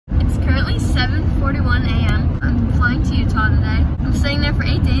11:41 a.m. I'm flying to Utah today. I'm staying there for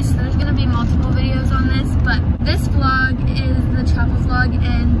 8 days, so there's gonna be multiple videos on this, but this vlog is the travel vlog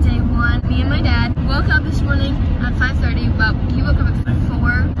and day 1. Me and my dad woke up this morning at 5:30, but he woke up at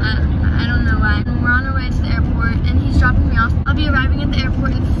 4. I don't know why. We're on our way to the airport and he's dropping me off. I'll be arriving at the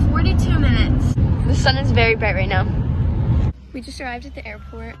airport in 42 minutes. The sun is very bright right now. We just arrived at the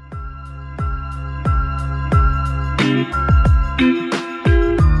airport.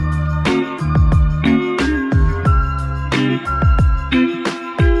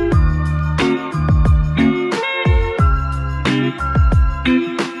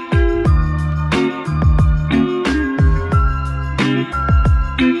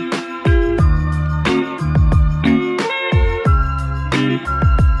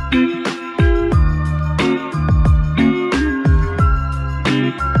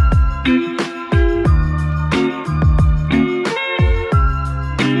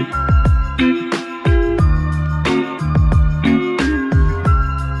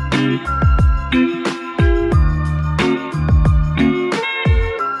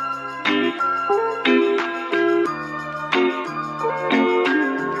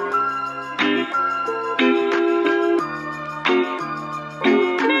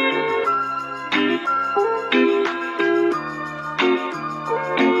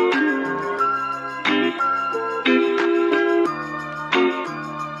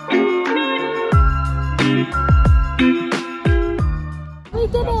 We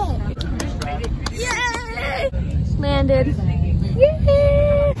did it! Yay! Landed.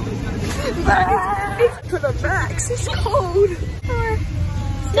 Yay! To the max, it's cold.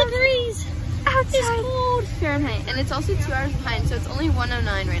 Degrees outside. It's cold. Fahrenheit, and it's also 2 hours behind, so it's only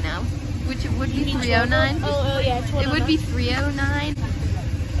 1:09 right now, which it would be 3:09. Oh yeah, it's 1:09. It would be 3:09.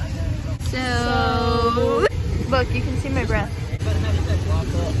 So look, you can see my breath.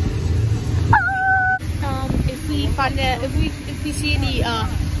 If we see any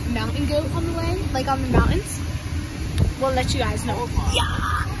mountain goat on the way, like on the mountains, we'll let you guys know.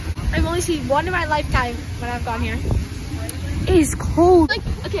 Yeah! I've only seen one in my lifetime when I've gone here. It is cold. Like,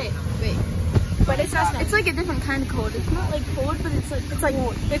 okay, wait. But it's not. It's like a different kind of cold. It's not like cold, but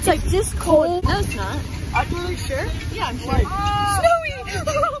it's like just cold. No, it's not. Are you really sure? Yeah, I'm sure. Snowy!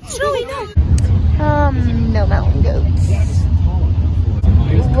 Snowy, no. No mountain goats.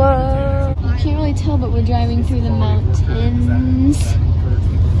 Whoa. You can't really tell, but we're driving through the mountains.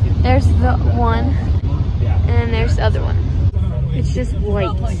 There's the one, and there's the other one. It's just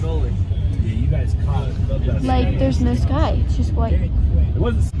white. Like, there's no sky. It's just white.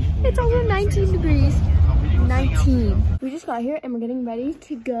 It's over 19 degrees. 19. We just got here, and we're getting ready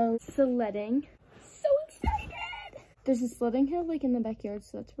to go sledding. So excited! There's a sledding hill, like, in the backyard,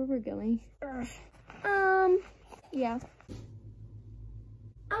 so that's where we're going. Yeah.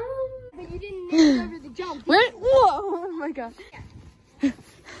 But you didn't make over the jump. Where? Whoa! Oh my god.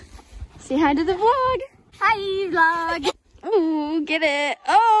 Say hi to the vlog. Hi, vlog. Ooh, get it.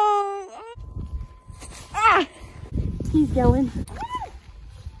 Oh. Ah. He's going.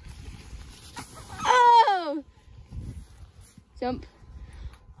 Oh. Jump.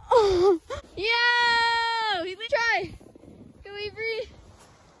 Oh. Yo! He's gonna try. Go, Avery.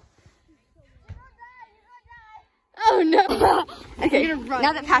 Oh no! Okay,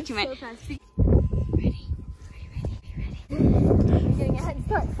 now that Patchy went. So ready? I'm getting a head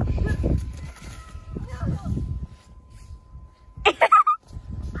start.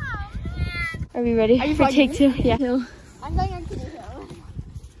 Are we ready for take 2? Yeah. So, I'm going on to the hill.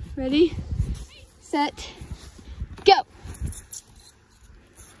 ready, set, go!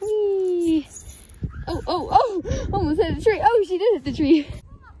 Whee! Oh! Almost hit the tree. Oh, she did hit the tree.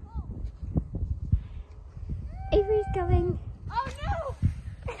 Avery's going. Oh no!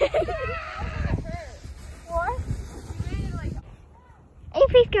 What?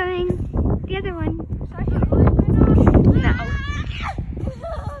 Avery's going. The other one. No.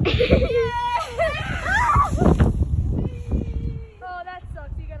 Oh, that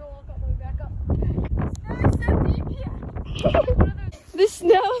sucks. You gotta walk all the way back up. It's so deep here. The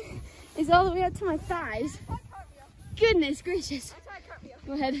snow is all the way up to my thighs. Goodness gracious.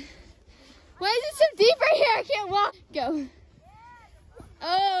 Go ahead. Why is it so deep right here? I can't walk. Go.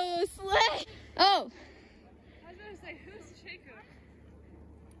 Oh, sled. Oh. I was gonna say, who's Jacob?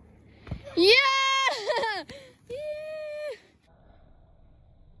 Yeah! Yeah!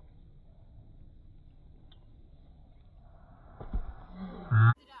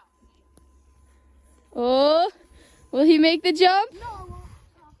 Oh, will he make the jump? No.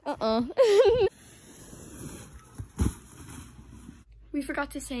 Uh-uh. We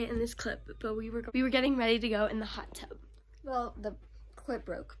forgot to say it in this clip, but we were getting ready to go in the hot tub. Well, the clip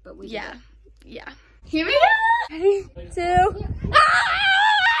broke, but we yeah. did. Yeah. Here we go. Ready, 2. It's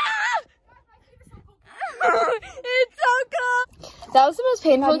so cool. That was the most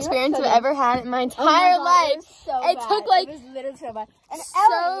painful experience I've ever had in my entire life. It took like so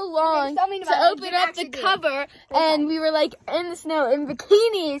long to open up the cover, and we were like in the snow in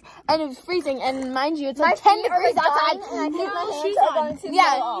bikinis, and it was freezing. And mind you, it's like 10 degrees outside.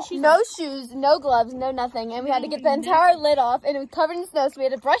 Yeah, no shoes, no gloves, no nothing, and we had to get the entire lid off, and it was covered in snow, so we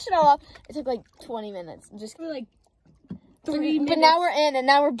had to brush it all off. It took like 20 minutes. Just for like 3 minutes. But now we're in, and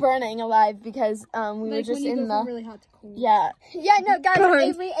now we're burning alive because we were just in the really hot to cold. Yeah, no, guys,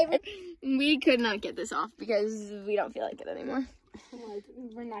 Avery. We could not get this off because we don't feel like it anymore.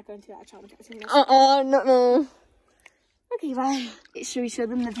 We're not going to that traumatizing. No. Okay, bye. Should we show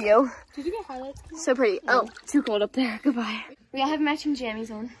them the view? Did you get highlights? So pretty. No. Oh, too cold up there. Goodbye. We all have matching jammies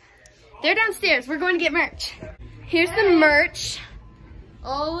on. They're downstairs. We're going to get merch. Here's the merch.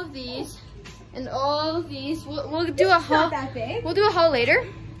 All of these. And all of these. We'll do a haul. Not that big. We'll do a haul later.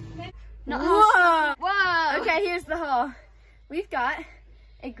 Whoa! Whoa! Okay, here's the haul. We've got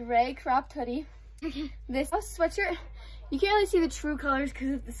a gray cropped hoodie. This sweatshirt. You can't really see the true colors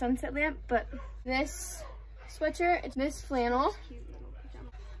because of the sunset lamp, but this sweatshirt, this flannel,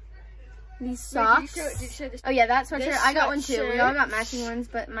 these socks. Wait, did you show this? Oh yeah, that sweatshirt. I got one too. sweatshirt. We all got matching ones,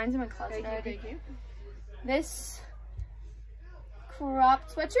 but mine's in my closet already. This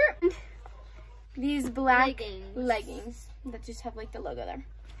cropped sweatshirt. These black leggings that just have like the logo there.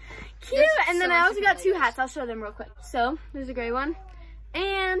 Cute. And then I also got 2 hats. I'll show them real quick. So there's a gray one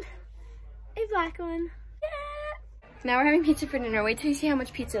and a black one. Yeah. Now we're having pizza for dinner. Wait till you see how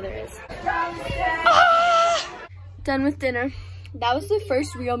much pizza there is. Done with dinner. That was the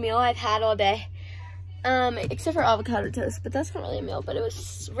first real meal I've had all day. Except for avocado toast, but that's not really a meal, but it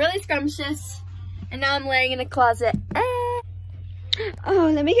was really scrumptious. And now I'm laying in a closet. Oh,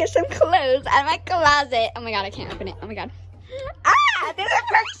 let me get some clothes out of my closet. Oh my god, I can't open it. Oh my god. Ah, there's a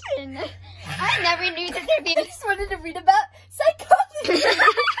person. I never knew that there'd be. I just wanted to read about psychosis.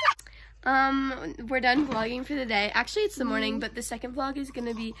 We're done vlogging for the day. Actually, it's the morning, but the second vlog is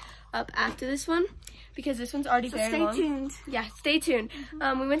gonna be up after this one because this one's already very long. Stay tuned. Yeah, stay tuned.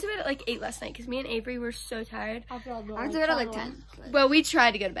 We went to bed at like 8 last night because me and Avery were so tired. I went to bed at like 10. Well, we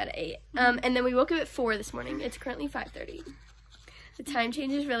tried to go to bed at 8. And then we woke up at 4 this morning. It's currently 5:30. The time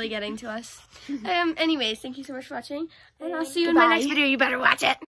change is really getting to us. Anyways, thank you so much for watching, and I'll see you in my next video. You better watch it.